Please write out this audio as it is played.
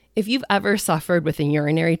If you've ever suffered with a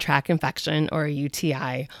urinary tract infection or a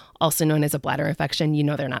UTI, also known as a bladder infection, you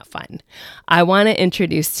know they're not fun. I want to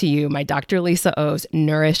introduce to you my Dr. Lisa O's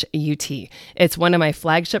Nourish UT. It's one of my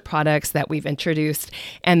flagship products that we've introduced,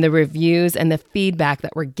 and the reviews and the feedback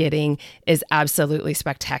that we're getting is absolutely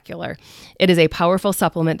spectacular. It is a powerful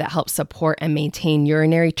supplement that helps support and maintain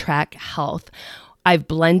urinary tract health. I've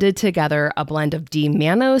blended together a blend of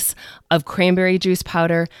D-mannose, of cranberry juice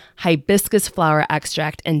powder, hibiscus flower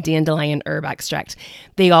extract, and dandelion herb extract.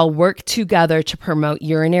 They all work together to promote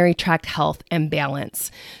urinary tract health and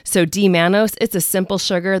balance. So D-mannose, it's a simple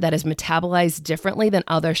sugar that is metabolized differently than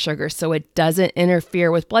other sugars, so it doesn't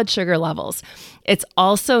interfere with blood sugar levels. It's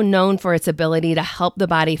also known for its ability to help the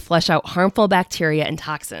body flush out harmful bacteria and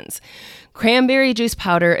toxins. Cranberry juice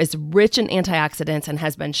powder is rich in antioxidants and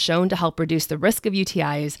has been shown to help reduce the risk of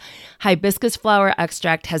UTIs. Hibiscus flower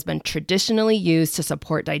extract has been traditionally used to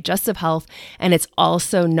support digestive health, and it's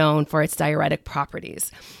also known for its diuretic properties.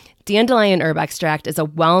 Dandelion herb extract is a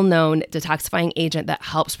well-known detoxifying agent that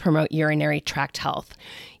helps promote urinary tract health.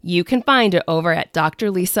 You can find it over at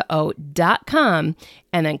drlisao.com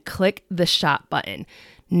and then click the shop button.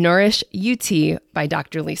 Nourish UT by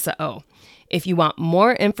Dr. Lisa O. If you want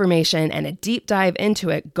more information and a deep dive into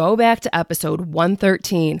it, go back to episode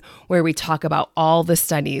 113, where we talk about all the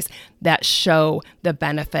studies that show the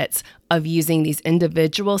benefits of using these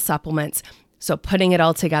individual supplements. So putting it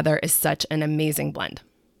all together is such an amazing blend.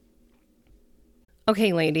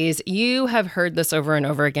 Okay, ladies, you have heard this over and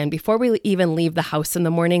over again. Before we even leave the house in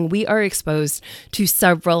the morning, we are exposed to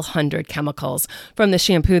several hundred chemicals, from the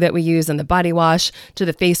shampoo that we use and the body wash to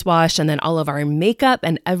the face wash, and then all of our makeup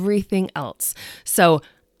and everything else. So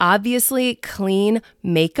obviously, clean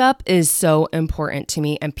makeup is so important to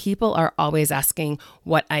me, and people are always asking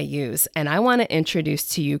what I use. And I want to introduce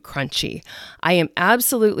to you Crunchi. I am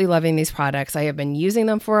absolutely loving these products. I have been using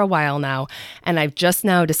them for a while now, and I've just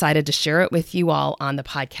now decided to share it with you all on the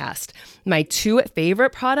podcast. My two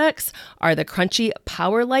favorite products are the Crunchi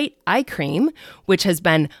Power Light Eye Cream, which has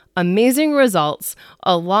been amazing results,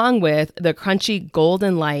 along with the Crunchi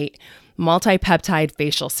Golden Light multi-peptide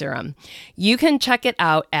facial serum. You can check it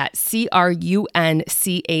out at crunchi.com,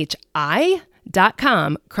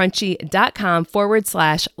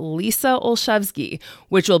 crunchi.com/Lisa Olszewski,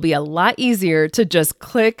 which will be a lot easier to just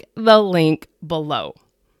click the link below.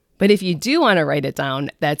 But if you do want to write it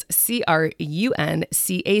down, that's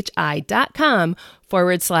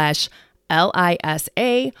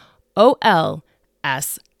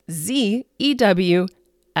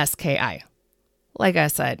Like I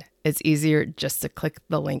said, it's easier just to click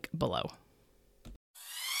the link below.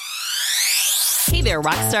 Hey there,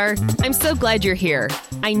 Rockstar. I'm so glad you're here.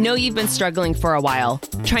 I know you've been struggling for a while,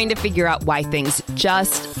 trying to figure out why things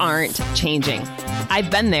just aren't changing.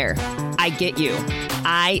 I've been there. I get you.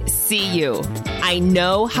 I see you. I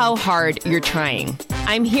know how hard you're trying.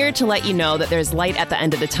 I'm here to let you know that there's light at the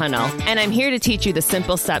end of the tunnel, and I'm here to teach you the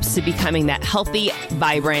simple steps to becoming that healthy,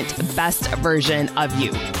 vibrant, best version of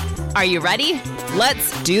you. Are you ready?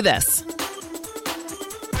 Let's do this.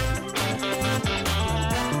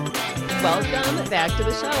 Welcome back to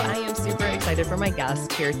the show. I am super excited for my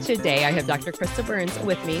guest here today. I have Dr. Krista Burns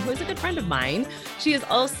with me, who is a good friend of mine. She is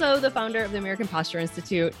also the founder of the American Posture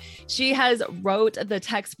Institute. She has wrote the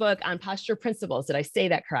textbook on posture principles. Did I say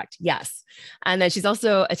that correct? Yes. And then she's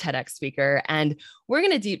also a TEDx speaker. And we're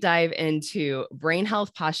going to deep dive into brain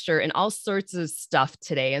health, posture, and all sorts of stuff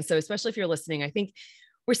today. And so especially if you're listening, I think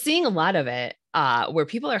we're seeing a lot of it where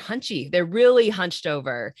people are hunchy. They're really hunched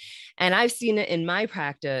over. And I've seen it in my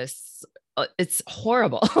practice. It's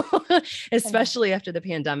horrible, especially after the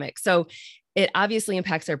pandemic. So it obviously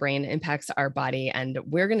impacts our brain, impacts our body, and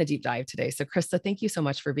we're going to deep dive today. So Krista, thank you so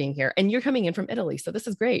much for being here. And you're coming in from Italy, so this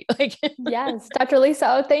is great. Yes, Dr.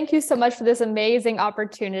 Lisa, thank you so much for this amazing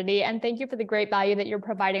opportunity. And thank you for the great value that you're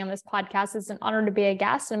providing on this podcast. It's an honor to be a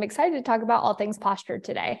guest. And I'm excited to talk about all things posture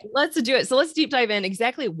today. Let's do it. So let's deep dive in.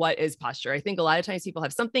 Exactly what is posture? I think a lot of times people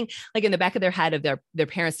have something like in the back of their head of their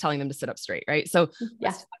parents telling them to sit up straight, right? So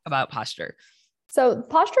let's talk about posture. So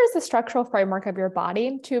posture is the structural framework of your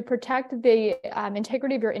body to protect the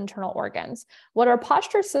integrity of your internal organs. What our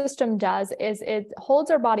posture system does is it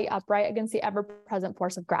holds our body upright against the ever-present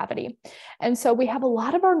force of gravity. And so we have a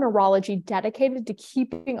lot of our neurology dedicated to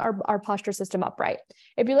keeping our posture system upright.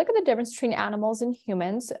 If you look at the difference between animals and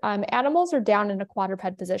humans, animals are down in a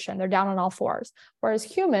quadruped position. They're down on all fours. Whereas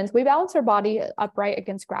humans, we balance our body upright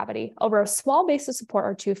against gravity over a small base of support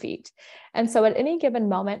or 2 feet. And so at any given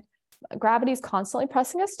moment, gravity is constantly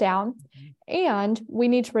pressing us down, and we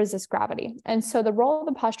need to resist gravity. And so the role of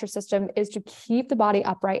the posture system is to keep the body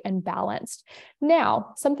upright and balanced.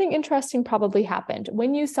 Now, something interesting probably happened.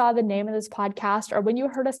 When you saw the name of this podcast, or when you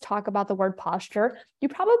heard us talk about the word posture, you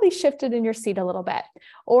probably shifted in your seat a little bit.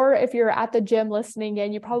 Or if you're at the gym listening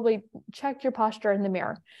in, you probably checked your posture in the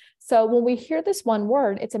mirror. So when we hear this one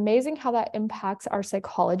word, it's amazing how that impacts our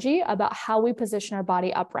psychology about how we position our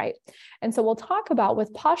body upright. And so we'll talk about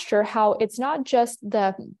with posture, how it's not just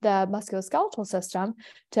the musculoskeletal system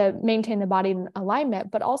to maintain the body in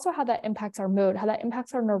alignment, but also how that impacts our mood, how that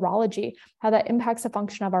impacts our neurology, how that impacts the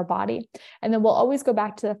function of our body. And then we'll always go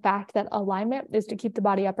back to the fact that alignment is to keep the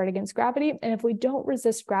body upright against gravity. And if we don't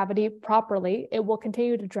resist gravity properly, it will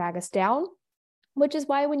continue to drag us down. Which is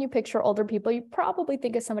why when you picture older people, you probably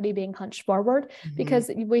think of somebody being hunched forward,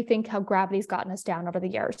 because we think how gravity's gotten us down over the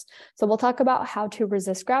years. So we'll talk about how to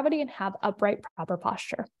resist gravity and have upright, proper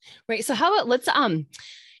posture. Right. So how about let's,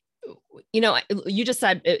 you just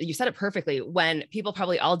said, you said it perfectly, when people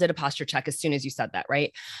probably all did a posture check as soon as you said that,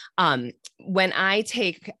 right? When I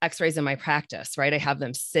take x-rays in my practice, right, I have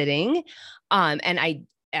them sitting, and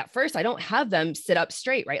at first, I don't have them sit up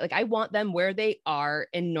straight, right? Like I want them where they are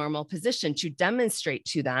in normal position to demonstrate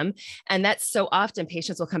to them. And that's so often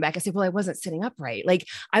patients will come back and say, well, I wasn't sitting upright. Like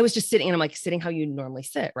I was just sitting, and I'm like, sitting how you normally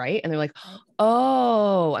sit, right? And they're like,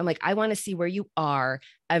 oh, I'm like, I want to see where you are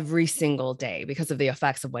every single day because of the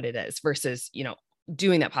effects of what it is versus,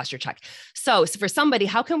 doing that posture check. So for somebody,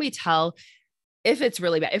 how can we tell if it's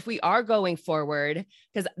really bad, if we are going forward?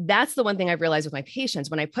 Because that's the one thing I've realized with my patients,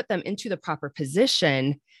 when I put them into the proper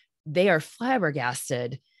position, they are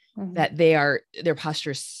flabbergasted that their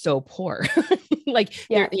posture is so poor.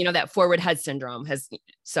 That forward head syndrome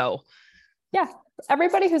Yeah.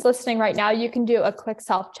 Everybody who's listening right now, you can do a quick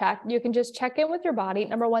self-check. You can just check in with your body.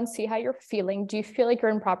 Number one, see how you're feeling. Do you feel like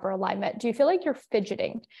you're in proper alignment? Do you feel like you're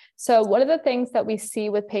fidgeting? So one of the things that we see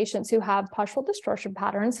with patients who have postural distortion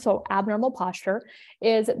patterns, so abnormal posture,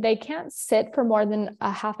 is they can't sit for more than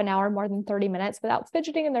a half an hour, more than 30 minutes without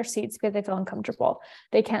fidgeting in their seats because they feel uncomfortable.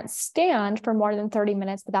 They can't stand for more than 30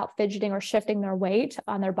 minutes without fidgeting or shifting their weight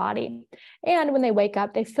on their body. And when they wake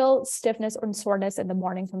up, they feel stiffness or soreness in the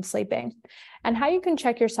morning from sleeping. And how you can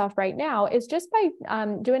check yourself right now is just by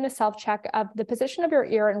doing a self-check of the position of your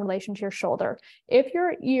ear in relation to your shoulder. If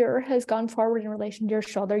your ear has gone forward in relation to your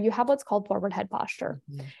shoulder, you have what's called forward head posture.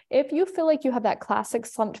 If you feel like you have that classic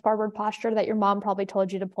slumped forward posture that your mom probably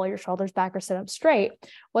told you to pull your shoulders back or sit up straight,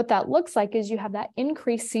 what that looks like is you have that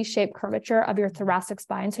increased C-shaped curvature of your thoracic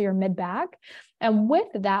spine, so your mid-back. And with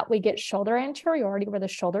that, we get shoulder anteriority where the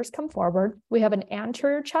shoulders come forward. We have an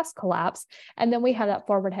anterior chest collapse, and then we have that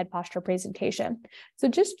forward head posture presentation. So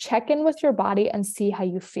just check in with your body and see how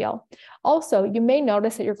you feel. Also, you may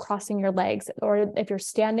notice that you're crossing your legs, or if you're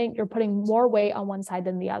standing, you're putting more weight on one side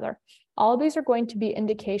than the other. All of these are going to be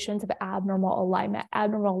indications of abnormal alignment.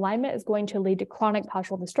 Abnormal alignment is going to lead to chronic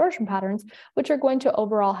postural distortion patterns, which are going to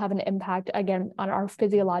overall have an impact, again, on our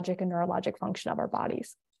physiologic and neurologic function of our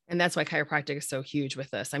bodies. And that's why chiropractic is so huge with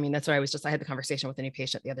this. I mean, that's why I had the conversation with a new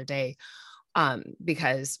patient the other day,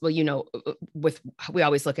 because, we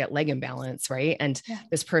always look at leg imbalance, right? And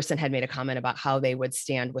this person had made a comment about how they would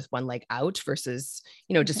stand with one leg out versus,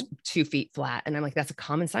 just 2 feet flat. And I'm like, that's a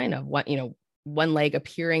common sign of what, one leg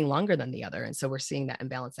appearing longer than the other. And so we're seeing that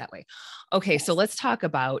imbalance that way. Okay. So let's talk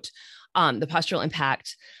about, the postural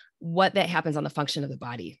impact, what that happens on the function of the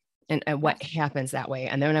body. And what happens that way.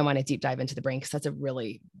 And then I want to deep dive into the brain, because that's a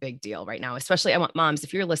really big deal right now. Especially I want moms,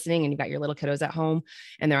 if you're listening and you've got your little kiddos at home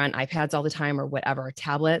and they're on iPads all the time or whatever,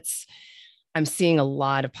 tablets, I'm seeing a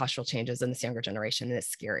lot of postural changes in this younger generation, and it's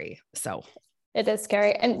scary. So it is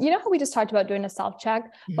scary. And you know how we just talked about doing a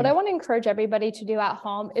self-check? What I want to encourage everybody to do at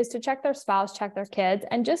home is to check their spouse, check their kids,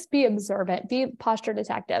 and just be observant, be posture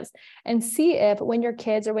detectives, and see if when your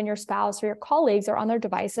kids or when your spouse or your colleagues are on their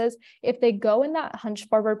devices, if they go in that hunched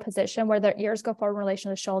forward position where their ears go forward in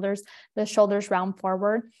relation to the shoulders round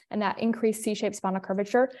forward, and that increased C-shaped spinal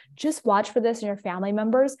curvature, just watch for this in your family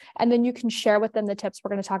members. And then you can share with them the tips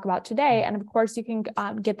we're going to talk about today. And of course, you can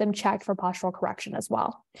get them checked for postural correction as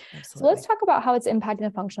well. Absolutely. So let's talk about how it's impacting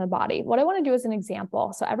the function of the body. What I want to do is an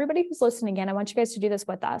example. So everybody who's listening in, I want you guys to do this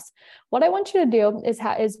with us. What I want you to do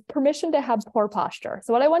is permission to have poor posture.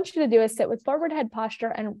 So what I want you to do is sit with forward head posture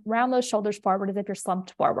and round those shoulders forward as if you're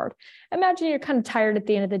slumped forward. Imagine you're kind of tired at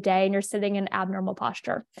the end of the day and you're sitting in abnormal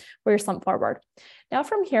posture where you're slumped forward. Now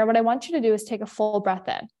from here, what I want you to do is take a full breath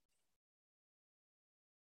in.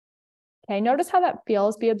 Okay, notice how that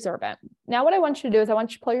feels, be observant. Now what I want you to do is I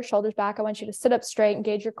want you to pull your shoulders back. I want you to sit up straight,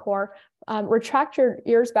 engage your core, retract your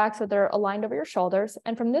ears back so they're aligned over your shoulders.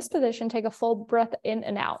 And from this position, take a full breath in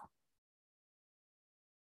and out.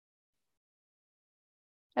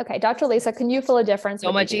 Okay, Dr. Lisa, can you feel a difference So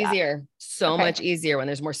when you much do that? easier. So Okay. much easier when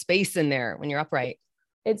there's more space in there when you're upright.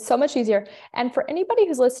 It's so much easier. And for anybody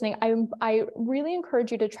who's listening, I really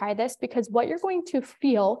encourage you to try this, because what you're going to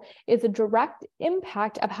feel is a direct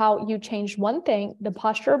impact of how you changed one thing, the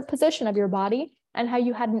posture position of your body, and how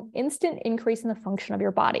you had an instant increase in the function of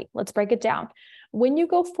your body. Let's break it down. When you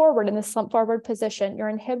go forward in the slump forward position, you're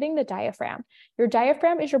inhibiting the diaphragm. Your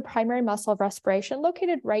diaphragm is your primary muscle of respiration,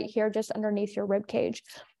 located right here just underneath your rib cage.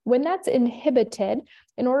 When that's inhibited,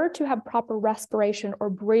 in order to have proper respiration or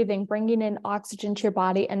breathing, bringing in oxygen to your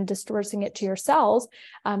body and dispersing it to your cells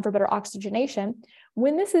for better oxygenation,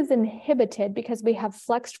 when this is inhibited because we have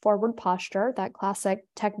flexed forward posture, that classic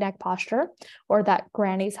tech neck posture, or that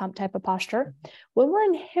granny's hump type of posture, when we're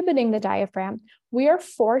inhibiting the diaphragm, we are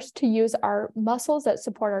forced to use our muscles that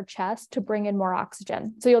support our chest to bring in more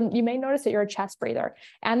oxygen. So you may notice that you're a chest breather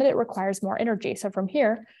and that it requires more energy. So from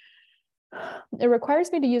here, it requires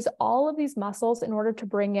me to use all of these muscles in order to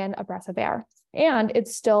bring in a breath of air, and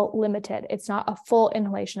it's still limited. It's not a full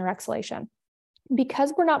inhalation or exhalation.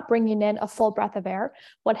 Because we're not bringing in a full breath of air,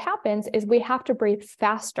 what happens is we have to breathe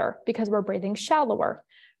faster because we're breathing shallower.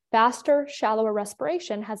 Faster, shallower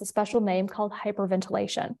respiration has a special name called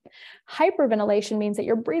hyperventilation. Hyperventilation means that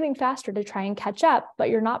you're breathing faster to try and catch up, but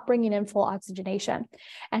you're not bringing in full oxygenation.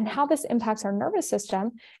 And how this impacts our nervous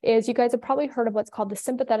system is, you guys have probably heard of what's called the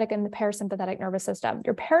sympathetic and the parasympathetic nervous system.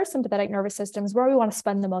 Your parasympathetic nervous system is where we want to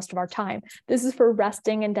spend the most of our time. This is for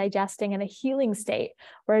resting and digesting in a healing state,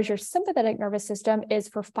 whereas your sympathetic nervous system is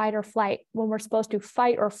for fight or flight, when we're supposed to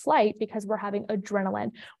fight or flight because we're having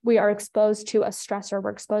adrenaline. We are exposed to a stressor, we're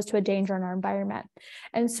exposed to a danger in our environment.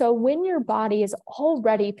 And so when your body is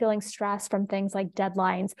already feeling stress from things like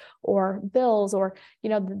deadlines or bills or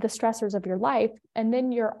the stressors of your life, and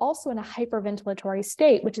then you're also in a hyperventilatory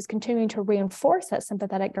state, which is continuing to reinforce that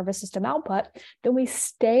sympathetic nervous system output, then we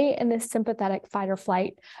stay in this sympathetic fight or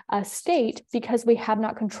flight state because we have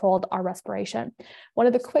not controlled our respiration. One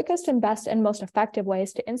of the quickest and best and most effective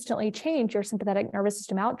ways to instantly change your sympathetic nervous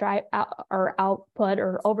system output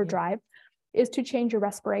or overdrive is to change your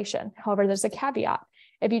respiration. However, there's a caveat.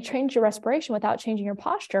 If you change your respiration without changing your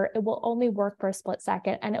posture, it will only work for a split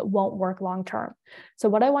second and it won't work long-term. So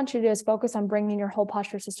what I want you to do is focus on bringing your whole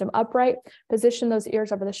posture system upright, position those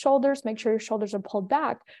ears over the shoulders, make sure your shoulders are pulled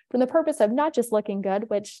back for the purpose of not just looking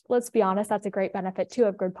good, which, let's be honest, that's a great benefit too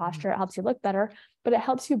of good posture. It helps you look better, but it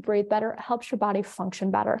helps you breathe better. It helps your body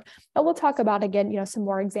function better. And we'll talk about, again, some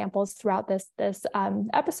more examples throughout this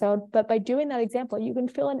episode, but by doing that example, you can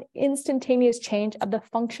feel an instantaneous change of the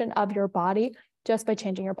function of your body just by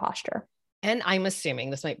changing your posture. And I'm assuming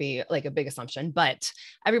this might be like a big assumption, but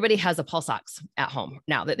everybody has a pulse ox at home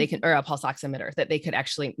now that they can, or a pulse oximeter that they could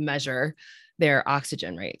actually measure their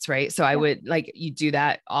oxygen rates, right? So I would you do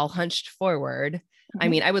that all hunched forward. Mm-hmm. I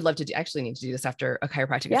mean, I would love to actually need to do this after a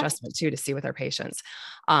chiropractic adjustment too, to see with our patients.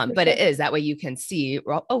 But it is that way you can see,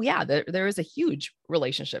 there is a huge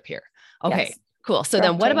relationship here. Okay. Yes. Cool. So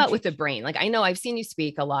then what about with the brain? Like, I know I've seen you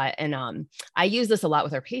speak a lot, and I use this a lot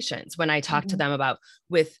with our patients when I talk to them about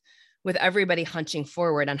with everybody hunching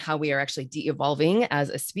forward on how we are actually de-evolving as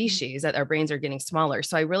a species, that our brains are getting smaller.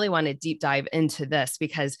 So I really want to deep dive into this,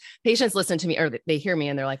 because patients listen to me or they hear me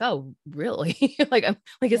and they're like, oh, really?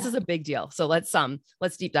 This is a big deal. So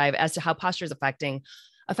let's deep dive as to how posture is affecting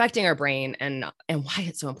our brain and why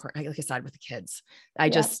it's so important. Like I said, with the kids, I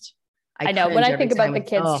know when I think about the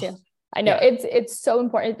kids too. I know it's so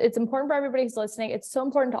important. It's important for everybody who's listening. It's so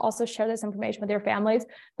important to also share this information with your families.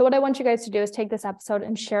 So what I want you guys to do is take this episode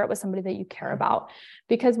and share it with somebody that you care about.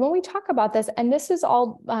 Because when we talk about this, and this is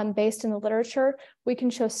all based in the literature, we can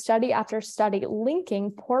show study after study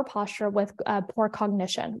linking poor posture with poor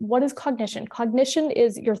cognition. What is cognition? Cognition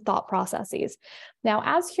is your thought processes. Now,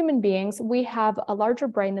 as human beings, we have a larger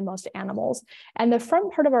brain than most animals, and the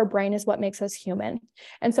front part of our brain is what makes us human.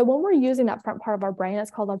 And so when we're using that front part of our brain,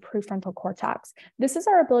 it's called our prefrontal cortex. This is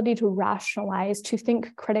our ability to rationalize, to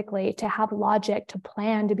think critically, to have logic, to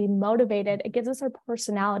plan, to be motivated. It gives us our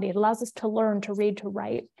personality. It allows us to learn, to read, to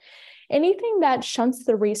write. Anything that shunts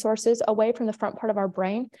the resources away from the front part of our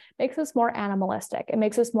brain makes us more animalistic. It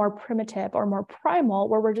makes us more primitive or more primal,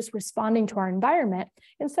 where we're just responding to our environment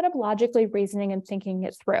instead of logically reasoning and thinking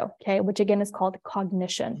it through, okay, which again is called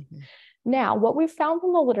cognition. Mm-hmm. Now, what we've found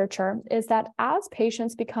from the literature is that as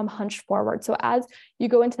patients become hunched forward, so as you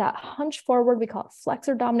go into that hunch forward, we call it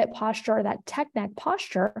flexor dominant posture, or that tech neck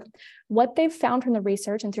posture, what they've found from the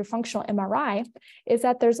research and through functional MRI is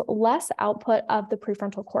that there's less output of the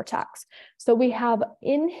prefrontal cortex. So we have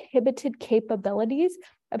inhibited capabilities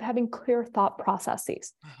of having clear thought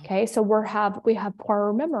processes. Okay, so we have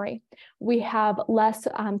poorer memory, we have less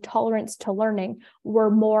tolerance to learning, we're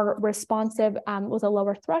more responsive with a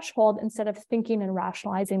lower threshold instead of thinking and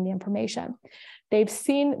rationalizing the information. They've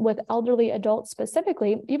seen with elderly adults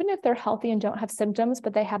specifically, even if they're healthy and don't have symptoms,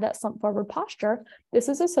 but they have that slumped forward posture, this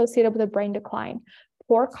is associated with a brain decline.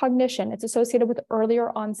 Poor cognition, it's associated with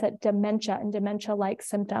earlier onset dementia and dementia-like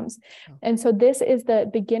symptoms. And so this is the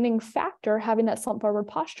beginning factor, having that slumped forward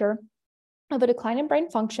posture, of a decline in brain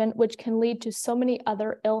function, which can lead to so many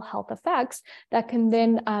other ill health effects that can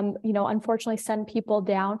then, unfortunately send people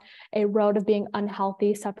down a road of being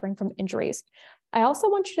unhealthy, suffering from injuries. I also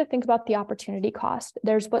want you to think about the opportunity cost.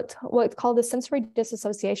 There's what's called the sensory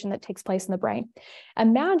disassociation that takes place in the brain.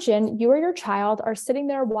 Imagine you or your child are sitting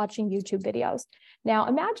there watching YouTube videos. Now,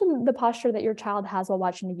 imagine the posture that your child has while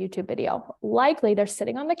watching a YouTube video. Likely, they're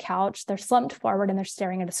sitting on the couch, they're slumped forward, and they're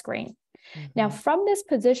staring at a screen. Now, from this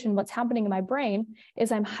position, what's happening in my brain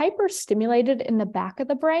is I'm hyperstimulated in the back of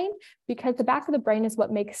the brain, because the back of the brain is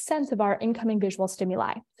what makes sense of our incoming visual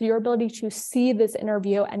stimuli. So your ability to see this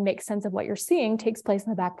interview and make sense of what you're seeing takes place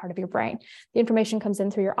in the back part of your brain. The information comes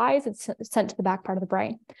in through your eyes, it's sent to the back part of the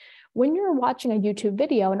brain. When you're watching a YouTube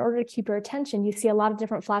video, in order to keep your attention, you see a lot of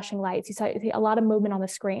different flashing lights. You see a lot of movement on the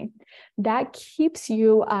screen. That keeps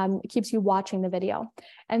you watching the video.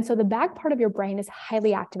 And so the back part of your brain is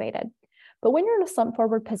highly activated. But when you're in a slumped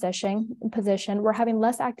forward position, we're having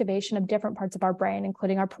less activation of different parts of our brain,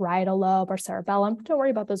 including our parietal lobe, our cerebellum. Don't worry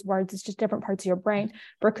about those words. It's just different parts of your brain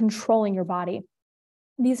for controlling your body.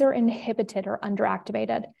 These are inhibited or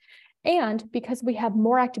underactivated. And because we have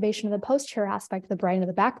more activation of the posterior aspect of the brain, or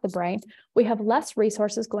the back of the brain, we have less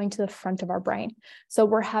resources going to the front of our brain. So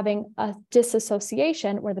we're having a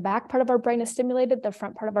disassociation where the back part of our brain is stimulated, the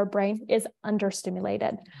front part of our brain is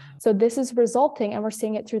understimulated. So this is resulting, and we're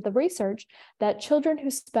seeing it through the research, that children who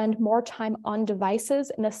spend more time on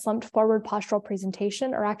devices in a slumped forward postural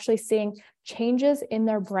presentation are actually seeing changes in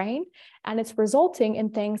their brain, and it's resulting in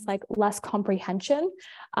things like less comprehension,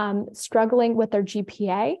 struggling with their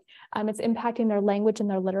GPA. It's impacting their language and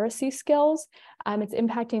their literacy skills. It's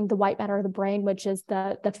impacting the white matter of the brain, which is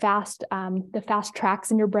the fast tracks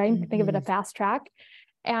in your brain. Think of it a fast track.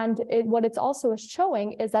 And what it's also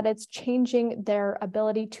showing is that it's changing their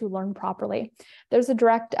ability to learn properly. There's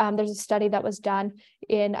a study that was done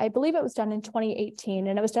I believe it was done in 2018,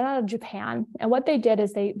 and it was done out of Japan. And what they did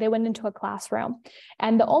is they went into a classroom,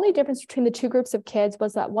 and the only difference between the two groups of kids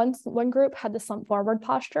was that one group had the slumped forward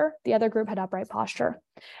posture, the other group had upright posture.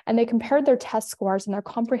 And they compared their test scores and their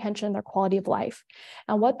comprehension and their quality of life.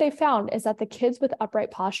 And what they found is that the kids with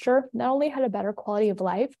upright posture not only had a better quality of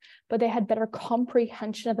life, but they had better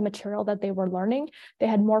comprehension of the material that they were learning. They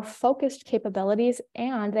had more focused capabilities,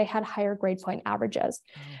 and they had higher grade point averages.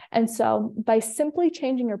 And so by simply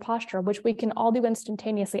changing your posture, which we can all do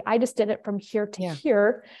instantaneously, I just did it from here to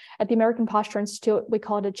here at the American Posture Institute. We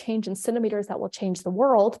call it a change in centimeters that will change the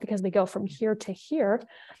world, because we go from here to here.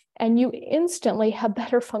 And you instantly have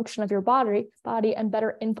better function of your body and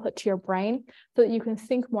better input to your brain, so that you can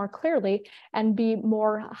think more clearly and be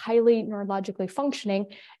more highly neurologically functioning,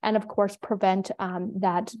 and of course prevent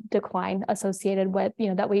that decline associated with,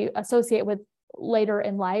 that we associate with later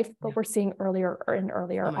in life, but we're seeing earlier and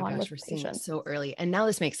earlier on with we're patients. seeing it so early. And now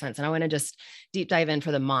this makes sense. And I want to just deep dive in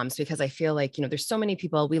for the moms, because I feel like, there's so many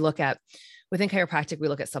people we look at within chiropractic, we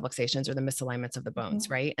look at subluxations or the misalignments of the bones,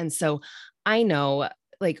 right? And so I know,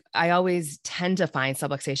 I always tend to find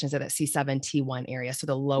subluxations at that C7, T1 area. So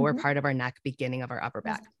the lower part of our neck, beginning of our upper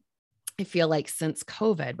back. I feel like since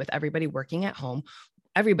COVID, with everybody working at home,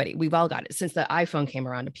 we've all got it since the iPhone came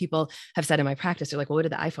around, and people have said in my practice, they're like, well, what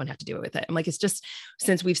did the iPhone have to do with it? I'm like, it's just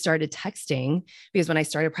since we've started texting, because when I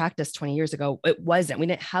started practice 20 years ago, we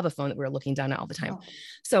didn't have a phone that we were looking down at all the time.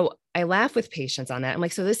 So I laugh with patients on that. I'm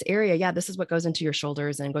like, so this area, this is what goes into your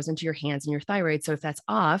shoulders and goes into your hands and your thyroid. So if that's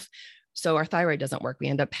off, so our thyroid doesn't work, we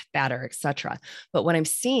end up fatter, et cetera. But what I'm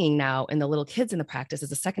seeing now in the little kids in the practice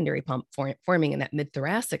is a secondary pump forming in that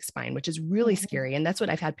mid-thoracic spine, which is really scary. And that's what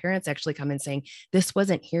I've had parents actually come in saying, this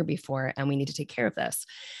wasn't here before, and we need to take care of this.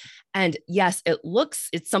 And yes,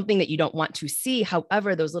 it's something that you don't want to see.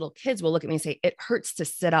 However, those little kids will look at me and say, it hurts to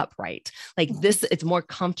sit upright. This, it's more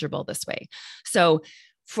comfortable this way. So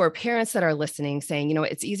for parents that are listening saying,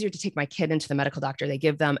 it's easier to take my kid into the medical doctor, they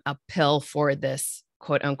give them a pill for this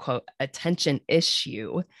quote unquote attention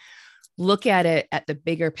issue, look at it at the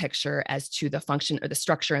bigger picture as to the function or the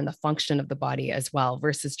structure and the function of the body as well,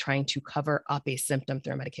 versus trying to cover up a symptom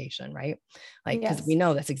through medication, right? Because we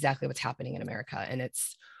know that's exactly what's happening in America, and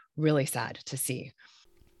it's really sad to see.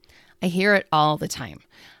 I hear it all the time.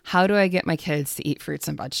 How do I get my kids to eat fruits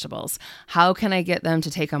and vegetables? How can I get them to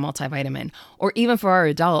take a multivitamin? Or even for our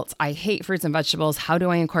adults, I hate fruits and vegetables. How do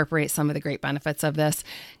I incorporate some of the great benefits of this?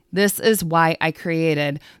 This is why I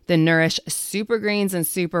created the Nourish Super Greens and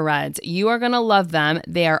Super Reds. You are going to love them.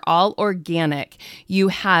 They are all organic. You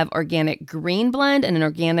have organic green blend and an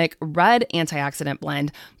organic red antioxidant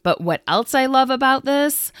blend. But what else I love about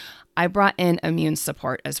this? I brought in immune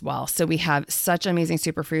support as well. So we have such amazing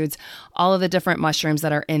superfoods, all of the different mushrooms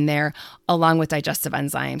that are in there, along with digestive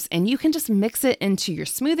enzymes. And you can just mix it into your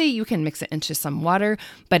smoothie. You can mix it into some water,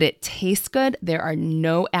 but it tastes good. There are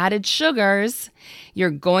no added sugars. You're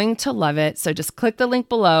going to love it. So just click the link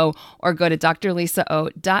below or go to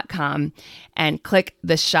drlisao.com and click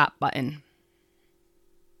the shop button.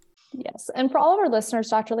 Yes. And for all of our listeners,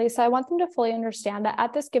 Dr. Lisa, I want them to fully understand that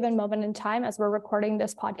at this given moment in time, as we're recording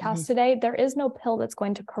this podcast today, there is no pill that's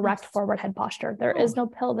going to correct forward head posture. There is no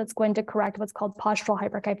pill that's going to correct what's called postural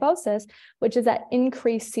hyperkyphosis, which is that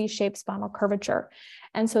increased C-shaped spinal curvature.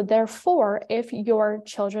 And so therefore, if your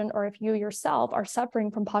children or if you yourself are suffering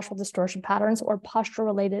from postural distortion patterns or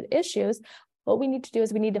posture-related issues, what we need to do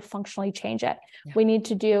is we need to functionally change it. Yeah. We need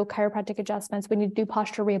to do chiropractic adjustments. We need to do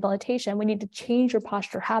posture rehabilitation. We need to change your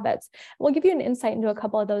posture habits. We'll give you an insight into a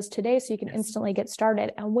couple of those today so you can instantly get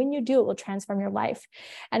started. And when you do, it will transform your life.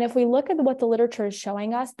 And if we look at what the literature is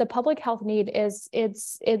showing us, the public health need is,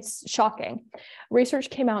 it's shocking.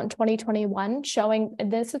 Research came out in 2021 showing,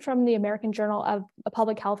 and this is from the American Journal of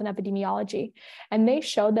Public Health and Epidemiology, and they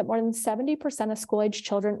showed that more than 70% of school-age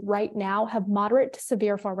children right now have moderate to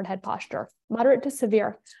severe forward head posture. Moderate to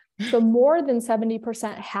severe. So more than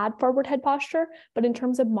 70% had forward head posture, but in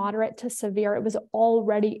terms of moderate to severe, it was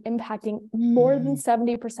already impacting more than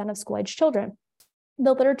 70% of school-age children.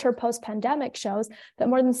 The literature post-pandemic shows that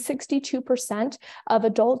more than 62% of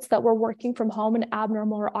adults that were working from home in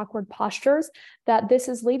abnormal or awkward postures, that this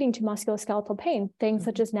is leading to musculoskeletal pain, things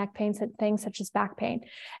such as neck pain, things such as back pain.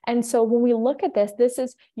 And so when we look at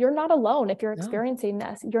this, you're not alone if you're experiencing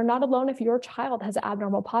this. You're not alone if your child has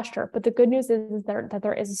abnormal posture. But the good news is that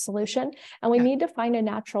there is a solution, and we need to find a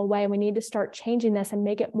natural way. We need to start changing this and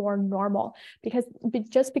make it more normal, because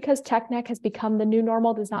just because tech neck has become the new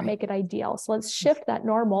normal does not make it ideal. So let's shift that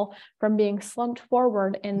normal from being slumped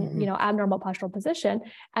forward in abnormal postural position,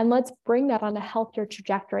 and let's bring that on a healthier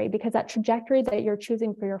trajectory, because that trajectory that you're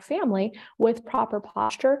choosing for your family with proper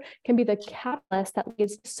posture can be the catalyst that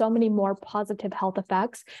leads to so many more positive health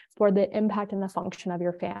effects for the impact and the function of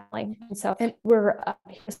your family. And so we're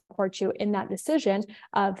here to support you in that decision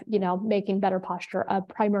of making better posture a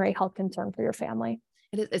primary health concern for your family.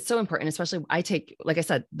 It's so important, especially I take, like I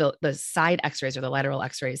said, the side x-rays or the lateral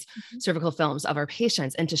x-rays, cervical films of our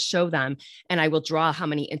patients, and to show them, and I will draw how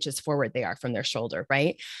many inches forward they are from their shoulder,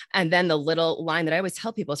 right? And then the little line that I always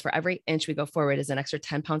tell people is for every inch we go forward is an extra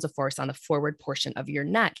 10 pounds of force on the forward portion of your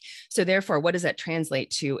neck. So therefore, what does that translate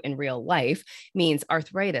to in real life? Means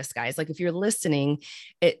arthritis, guys. Like if you're listening,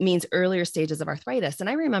 it means earlier stages of arthritis. And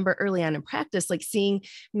I remember early on in practice, like seeing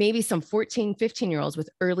maybe some 14, 15-year-olds with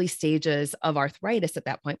early stages of arthritis at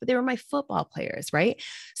that point, but they were my football players, right?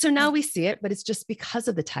 So now we see it, but it's just because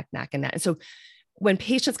of the tech neck and that. And so when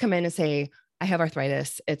patients come in and say, I have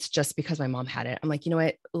arthritis, it's just because my mom had it. I'm like, you know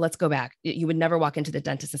what? Let's go back. You would never walk into the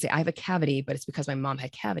dentist and say, I have a cavity, but it's because my mom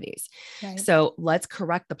had cavities. Right. So let's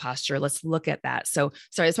correct the posture. Let's look at that. So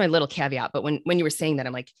sorry, it's my little caveat, but when you were saying that,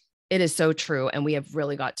 I'm like, it is so true. And we have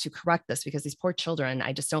really got to correct this, because these poor children,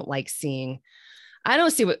 I just don't like seeing, I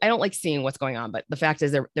don't like seeing what's going on, but the fact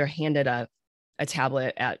is they're handed a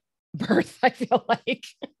tablet at birth, I feel like.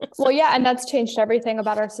 Well, yeah. And that's changed everything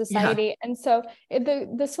about our society. Yeah. And so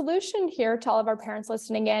the solution here to all of our parents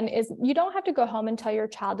listening in is you don't have to go home and tell your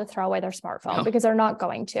child to throw away their smartphone, because they're not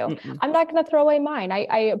going to. Mm-mm. I'm not going to throw away mine.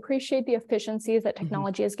 I appreciate the efficiencies that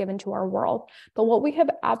technology has given to our world. But what we have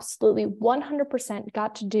absolutely 100%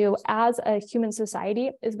 got to do as a human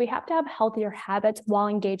society is we have to have healthier habits while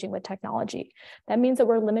engaging with technology. That means that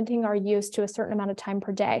we're limiting our use to a certain amount of time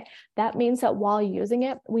per day. That means that while using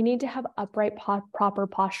it, we need to have upright, proper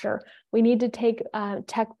posture. We need to take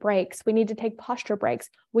tech breaks. We need to take posture breaks.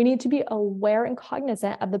 We need to be aware and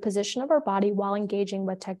cognizant of the position of our body while engaging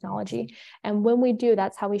with technology. And when we do,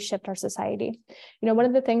 that's how we shift our society. One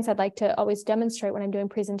of the things I'd like to always demonstrate when I'm doing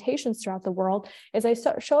presentations throughout the world is I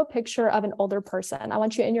show a picture of an older person. I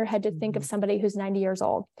want you in your head to think of somebody who's 90 years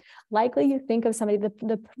old. Likely you think of somebody,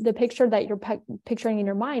 the picture that you're picturing in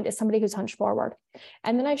your mind is somebody who's hunched forward.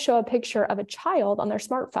 And then I show a picture of a child on their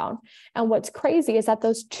smartphone. And what's crazy is that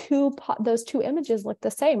those two images look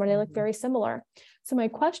the same, or they look very similar. So my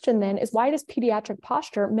question then is, why does pediatric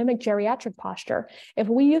posture mimic geriatric posture? If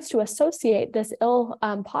we used to associate this ill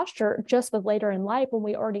posture just with later in life when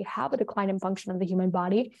we already have a decline in function of the human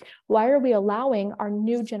body, why are we allowing our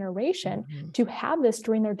new generation to have this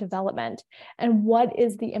during their development? And what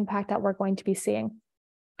is the impact that we're going to be seeing?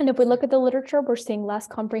 And if we look at the literature, we're seeing less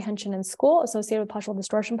comprehension in school associated with postural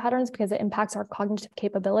distortion patterns because it impacts our cognitive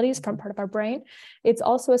capabilities, front part of our brain. It's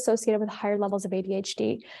also associated with higher levels of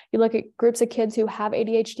ADHD. You look at groups of kids who have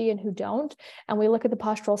ADHD and who don't, and we look at the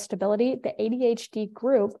postural stability. The ADHD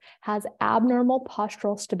group has abnormal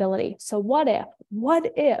postural stability. So what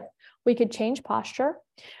if we could change posture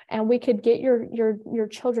and we could get your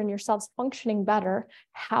children, yourselves functioning better?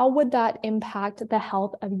 How would that impact the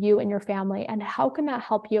health of you and your family? And how can that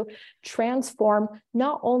help you transform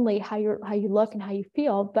not only how you look and how you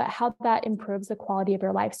feel, but how that improves the quality of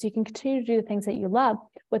your life so you can continue to do the things that you love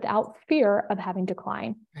without fear of having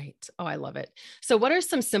decline? Right. Oh, I love it. So what are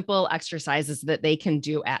some simple exercises that they can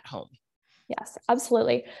do at home? Yes,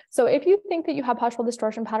 absolutely. So if you think that you have postural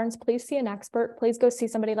distortion patterns, please see an expert. Please go see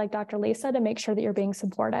somebody like Dr. Lisa to make sure that you're being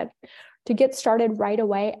supported. To get started right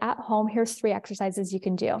away at home, here's 3 exercises you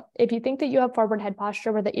can do. If you think that you have forward head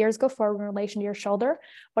posture where the ears go forward in relation to your shoulder,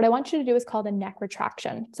 what I want you to do is called a neck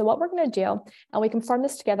retraction. So what we're going to do, and we can form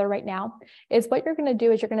this together right now, is what you're going to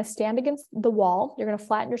do is you're going to stand against the wall. You're going to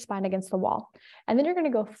flatten your spine against the wall. And then you're going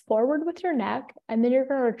to go forward with your neck, and then you're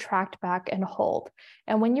going to retract back and hold.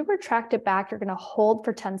 And when you retract it back, you're going to hold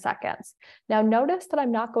for 10 seconds. Now notice that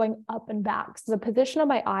I'm not going up and back. So the position of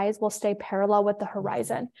my eyes will stay parallel with the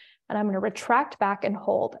horizon. And I'm going to retract back and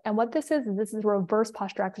hold. And what this is a reverse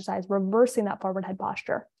posture exercise, reversing that forward head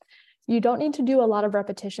posture. You don't need to do a lot of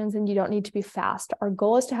repetitions and you don't need to be fast. Our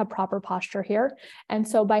goal is to have proper posture here. And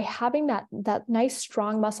so by having that nice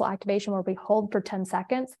strong muscle activation where we hold for 10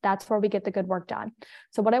 seconds, that's where we get the good work done.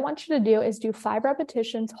 So what I want you to do is do 5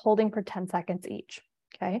 repetitions holding for 10 seconds each.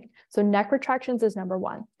 Okay. So neck retractions is number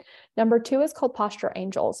 1. Number 2 is called posture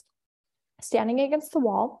angels. Standing against the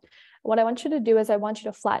wall. What I want you to do is I want you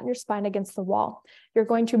to flatten your spine against the wall. You're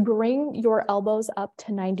going to bring your elbows up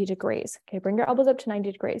to 90 degrees. Okay, bring your elbows up to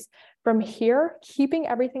 90 degrees. From here, keeping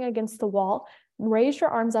everything against the wall, raise your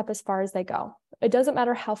arms up as far as they go. It doesn't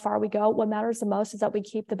matter how far we go. What matters the most is that we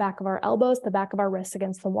keep the back of our elbows, the back of our wrists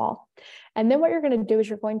against the wall. And then what you're going to do is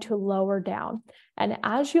you're going to lower down. And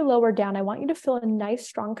as you lower down, I want you to feel a nice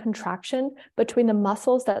strong contraction between the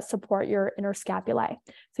muscles that support your inner scapulae.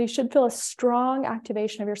 So you should feel a strong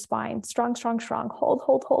activation of your spine. Strong, strong, strong. Hold,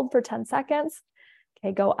 hold, hold for 10 seconds.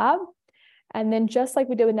 Okay, go up. And then just like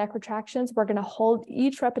we did with neck retractions, we're going to hold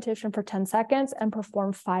each repetition for 10 seconds and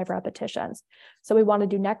perform 5 repetitions. So we want to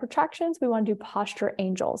do neck retractions. We want to do posture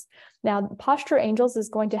angels. Now, posture angels is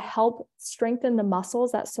going to help strengthen the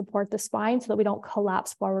muscles that support the spine so that we don't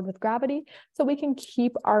collapse forward with gravity, so we can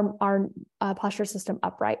keep our posture system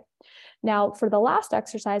upright. Now, for the last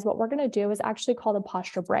exercise, what we're going to do is actually called a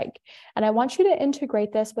posture break. And I want you to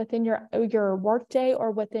integrate this within your work day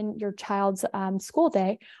or within your child's school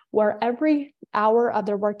day, where every hour of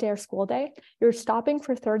their work day or school day, you're stopping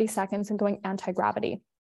for 30 seconds and going anti-gravity.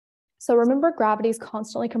 So remember, gravity is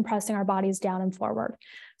constantly compressing our bodies down and forward.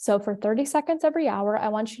 So for 30 seconds every hour, I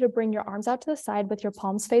want you to bring your arms out to the side with your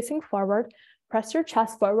palms facing forward, press your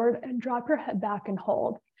chest forward, and drop your head back and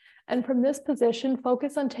hold. And from this position,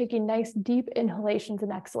 focus on taking nice deep inhalations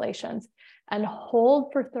and exhalations and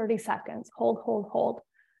hold for 30 seconds. Hold, hold, hold.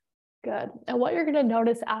 Good. And what you're going to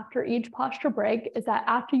notice after each posture break is that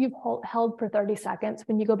after you've held for 30 seconds,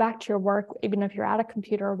 when you go back to your work, even if you're at a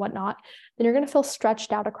computer or whatnot, then you're going to feel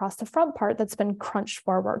stretched out across the front part that's been crunched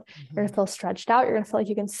forward. You're going to feel stretched out. You're going to feel like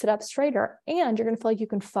you can sit up straighter, and you're going to feel like you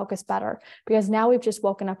can focus better, because now we've just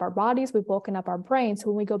woken up our bodies. We've woken up our brains. So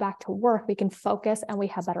when we go back to work, we can focus and we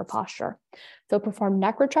have better posture. So perform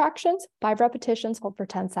neck retractions, 5 repetitions, hold for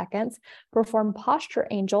 10 seconds. Perform posture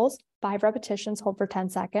angels, 5 repetitions, hold for 10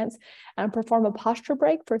 seconds, and perform a posture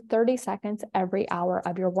break for 30 seconds every hour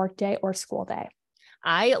of your workday or school day.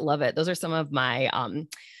 I love it. Those are some of my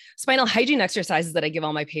spinal hygiene exercises that I give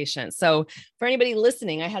all my patients. So for anybody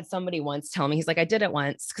listening, I had somebody once tell me, he's like, I did it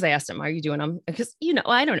once because I asked him, are you doing them? Because,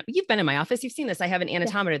 I don't know. You've been in my office. You've seen this. I have an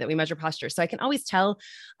anatometer that we measure posture. So I can always tell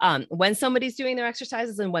when somebody's doing their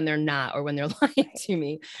exercises and when they're not, or when they're lying to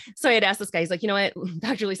me. So I had asked this guy, he's like, you know what,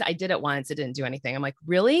 Dr. Lisa, I did it once. It didn't do anything. I'm like,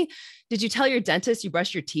 really? Did you tell your dentist you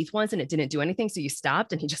brushed your teeth once and it didn't do anything? So you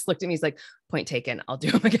stopped? And he just looked at me. He's like, point taken. I'll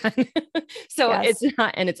do them again. So yes. It's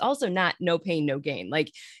not, and it's also not no pain, no gain.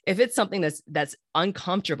 Like if it's something that's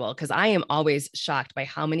uncomfortable, because I am always shocked by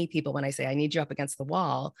how many people, when I say I need you up against the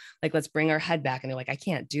wall, like let's bring our head back, and they're like, I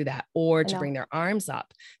can't do that. Or to bring their arms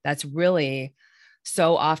up. That's really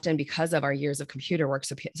so often because of our years of computer work.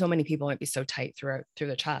 So many people might be so tight through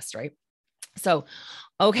the chest, right? So,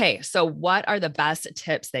 okay. So what are the best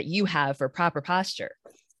tips that you have for proper posture?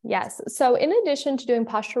 Yes. So in addition to doing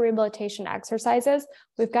posture rehabilitation exercises,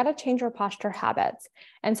 we've got to change our posture habits.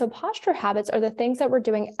 And so posture habits are the things that we're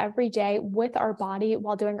doing every day with our body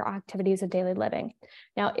while doing our activities of daily living.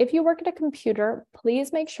 Now, if you work at a computer,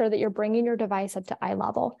 please make sure that you're bringing your device up to eye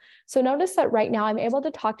level. So notice that right now I'm able to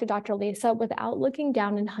talk to Dr. Lisa without looking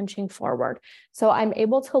down and hunching forward. So I'm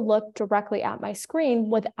able to look directly at my screen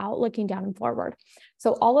without looking down and forward.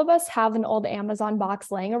 So all of us have an old Amazon box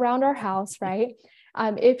laying around our house, right?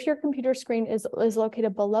 If your computer screen is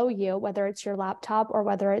located below you, whether it's your laptop or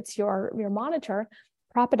whether it's your monitor,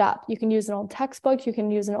 prop it up. You can use an old textbook, you can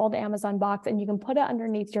use an old Amazon box, and you can put it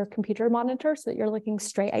underneath your computer monitor so that you're looking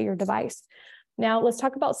straight at your device. Now, let's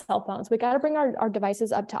talk about cell phones. We got to bring our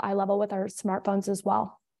devices up to eye level with our smartphones as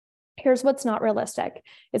well. Here's what's not realistic,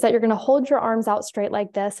 is that you're going to hold your arms out straight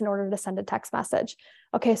like this in order to send a text message.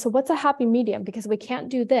 Okay, so what's a happy medium? Because we can't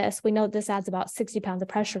do this. We know this adds about 60 pounds of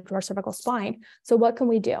pressure to our cervical spine. So what can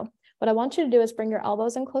we do? What I want you to do is bring your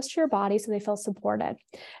elbows in close to your body so they feel supported.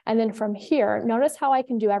 And then from here, notice how I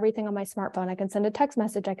can do everything on my smartphone. I can send a text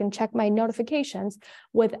message. I can check my notifications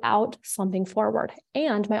without slumping forward,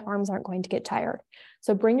 and my arms aren't going to get tired.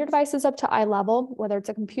 So bring your devices up to eye level, whether it's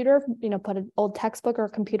a computer, put an old textbook or a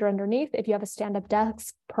computer underneath. If you have a stand-up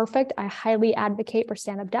desk, perfect. I highly advocate for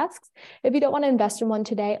stand-up desks. If you don't want to invest in one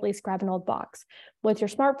today, at least grab an old box. With your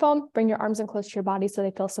smartphone, bring your arms in close to your body so they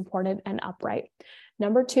feel supported and upright.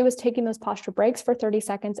 Number 2 is taking those posture breaks for 30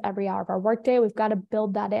 seconds every hour of our workday. We've got to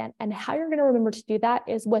build that in. And how you're going to remember to do that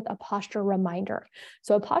is with a posture reminder.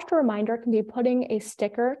 So a posture reminder can be putting a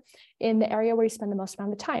sticker in the area where you spend the most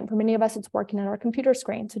amount of time. For many of us, it's working on our computer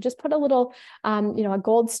screen. So just put a little, a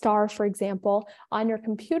gold star, for example, on your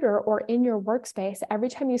computer or in your workspace. Every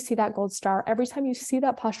time you see that gold star, every time you see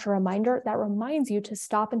that posture reminder, that reminds you to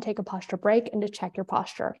stop and take a posture break and to check your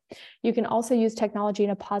posture. You can also use technology in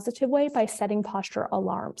a positive way by setting posture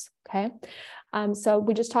alarms, okay? So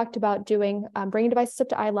we just talked about doing, bringing devices up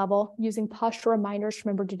to eye level, using posture reminders,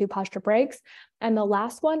 remember to do posture breaks. And the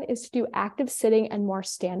last one is to do active sitting and more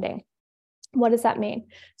standing. What does that mean?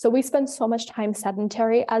 So we spend so much time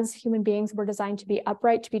sedentary. As human beings, we're designed to be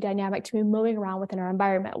upright, to be dynamic, to be moving around within our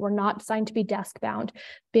environment. We're not designed to be desk bound.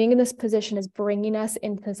 Being in this position is bringing us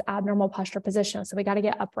into this abnormal posture position. So we got to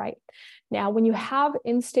get upright. Now, when you have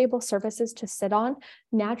unstable surfaces to sit on,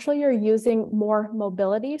 naturally you're using more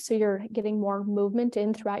mobility. So you're getting more movement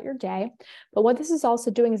in throughout your day. But what this is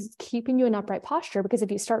also doing is keeping you in upright posture, because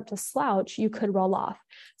if you start to slouch, you could roll off.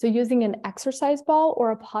 So using an exercise ball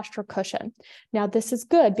or a posture cushion. Now, this is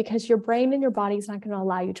good because your brain and your body is not going to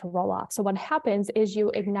allow you to roll off. So what happens is you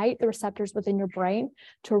ignite the receptors within your brain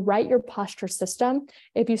to right your posture system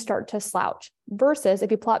if you start to slouch, versus if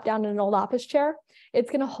you plop down in an old office chair, it's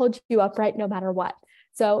going to hold you upright no matter what.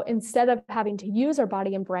 So instead of having to use our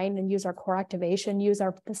body and brain and use our core activation, use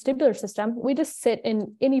our vestibular system, we just sit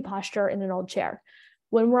in any posture in an old chair.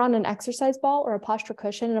 When we're on an exercise ball or a posture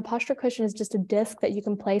cushion, and a posture cushion is just a disc that you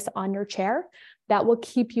can place on your chair, that will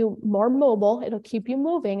keep you more mobile. It'll keep you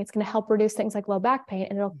moving. It's going to help reduce things like low back pain,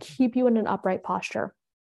 and it'll keep you in an upright posture.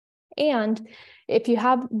 And if you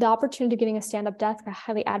have the opportunity of getting a stand-up desk, I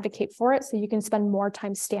highly advocate for it so you can spend more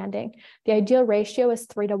time standing. The ideal ratio is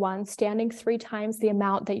 3-to-1, standing 3 times the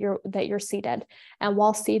amount that you're seated. And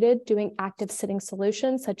while seated, doing active sitting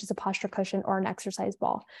solutions such as a posture cushion or an exercise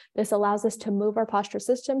ball. This allows us to move our posture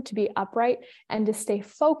system to be upright and to stay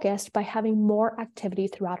focused by having more activity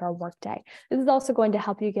throughout our workday. This is also going to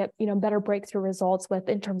help you get better breakthrough results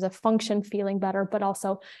in terms of function, feeling better, but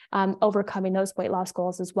also overcoming those weight loss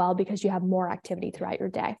goals as well, because you have more activity throughout your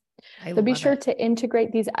day. So be sure to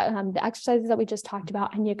integrate these the exercises that we just talked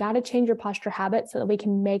about, and you got to change your posture habits so that we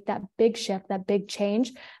can make that big shift, that big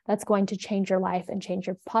change that's going to change your life and change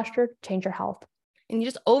your posture, change your health. And you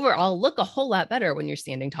just overall look a whole lot better when you're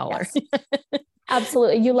standing taller. Yes.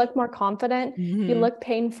 Absolutely. You look more confident, Mm-hmm. You look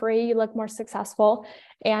pain-free, you look more successful,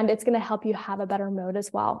 and it's going to help you have a better mood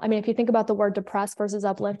as well. I mean, if you think about the word depressed versus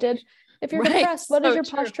uplifted, if you're depressed, what does your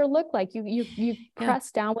posture look like? You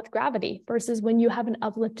press down with gravity, versus when you have an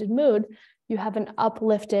uplifted mood, you have an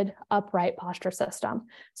uplifted, upright posture system.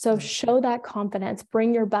 So show that confidence,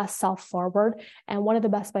 bring your best self forward. And one of the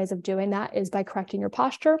best ways of doing that is by correcting your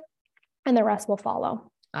posture, and the rest will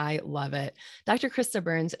follow. I love it. Dr. Krista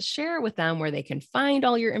Burns, share with them where they can find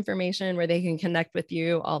all your information, where they can connect with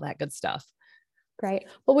you, all that good stuff. Great.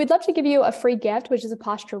 Well, we'd love to give you a free gift, which is a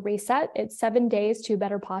posture reset. It's 7 days to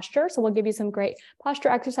better posture. So we'll give you some great posture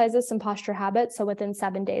exercises, some posture habits. So within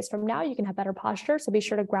 7 days from now, you can have better posture. So be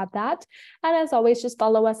sure to grab that. And as always, just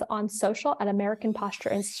follow us on social at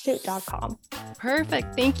AmericanPostureInstitute.com.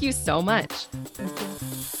 Perfect. Thank you so much.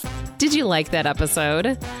 Did you like that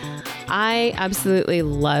episode? I absolutely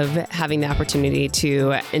love having the opportunity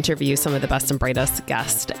to interview some of the best and brightest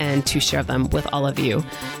guests and to share them with all of you.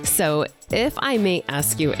 So if I may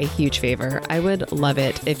ask you a huge favor, I would love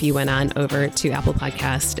it if you went on over to Apple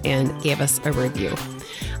Podcast and gave us a review.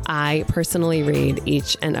 I personally read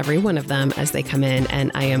each and every one of them as they come in,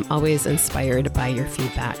 and I am always inspired by your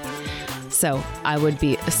feedback. So I would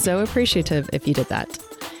be so appreciative if you did that.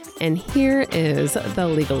 And here is the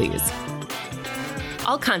legalese.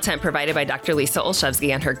 All content provided by Dr. Lisa Olszewski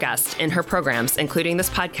and her guests in her programs, including this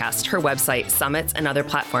podcast, her website, summits, and other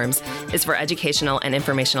platforms, is for educational and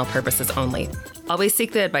informational purposes only. Always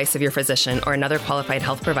seek the advice of your physician or another qualified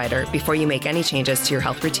health provider before you make any changes to your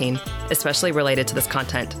health routine, especially related to this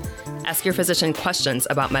content. Ask your physician questions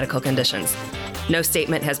about medical conditions. No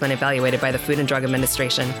statement has been evaluated by the Food and Drug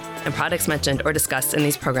Administration, and products mentioned or discussed in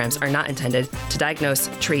these programs are not intended to diagnose,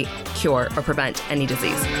 treat, cure, or prevent any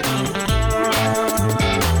disease.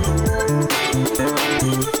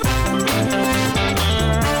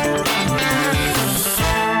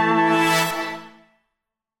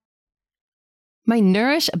 My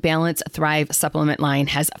Nourish, Balance, Thrive supplement line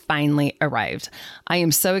has finally arrived. I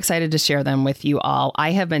am so excited to share them with you all.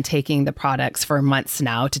 I have been taking the products for months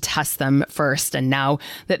now to test them first, and now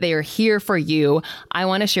that they are here for you, I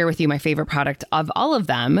want to share with you my favorite product of all of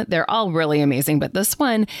them. They're all really amazing, but this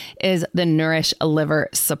one is the Nourish Liver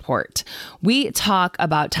Support. We talk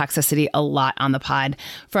about toxicity a lot on the pod,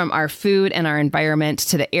 from our food and our environment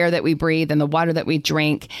to the air that we breathe and the water that we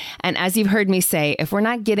drink. And as you've heard me say, if we're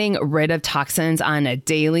not getting rid of toxins on a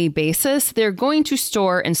daily basis, they're going to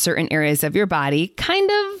store in certain areas of your body. Kind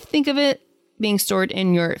of think of it being stored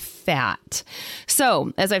in your fat.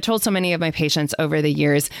 So, as I've told so many of my patients over the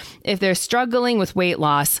years, if they're struggling with weight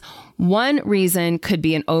loss, one reason could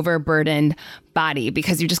be an overburdened body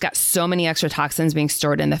because you just got so many extra toxins being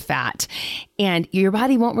stored in the fat and your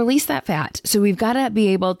body won't release that fat. So we've got to be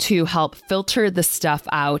able to help filter the stuff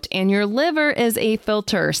out, and your liver is a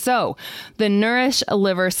filter. So the Nourish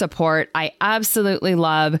Liver Support, I absolutely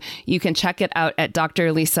love. You can check it out at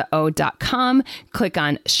drlisao.com, click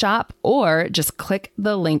on shop, or just click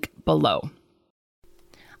the link below.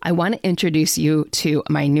 I want to introduce you to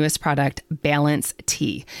my newest product, Balance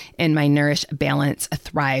T, in my Nourish, Balance,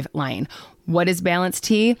 Thrive line. What is Balance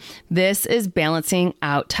T? This is balancing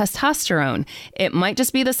out testosterone. It might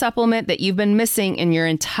just be the supplement that you've been missing in your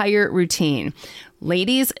entire routine.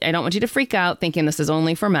 Ladies, I don't want you to freak out thinking this is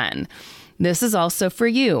only for men. This is also for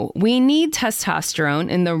you. We need testosterone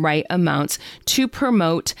in the right amounts to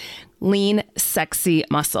promote lean, sexy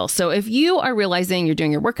muscle. So if you are realizing you're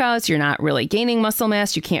doing your workouts, you're not really gaining muscle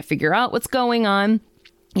mass, you can't figure out what's going on,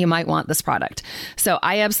 you might want this product. So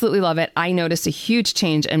I absolutely love it. I noticed a huge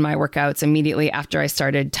change in my workouts immediately after I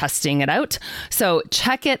started testing it out. So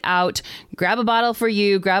check it out. Grab a bottle for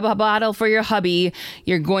you, grab a bottle for your hubby.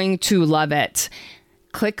 You're going to love it.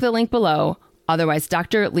 Click the link below. Otherwise,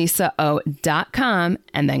 drlisao.com,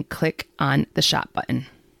 and then click on the shop button.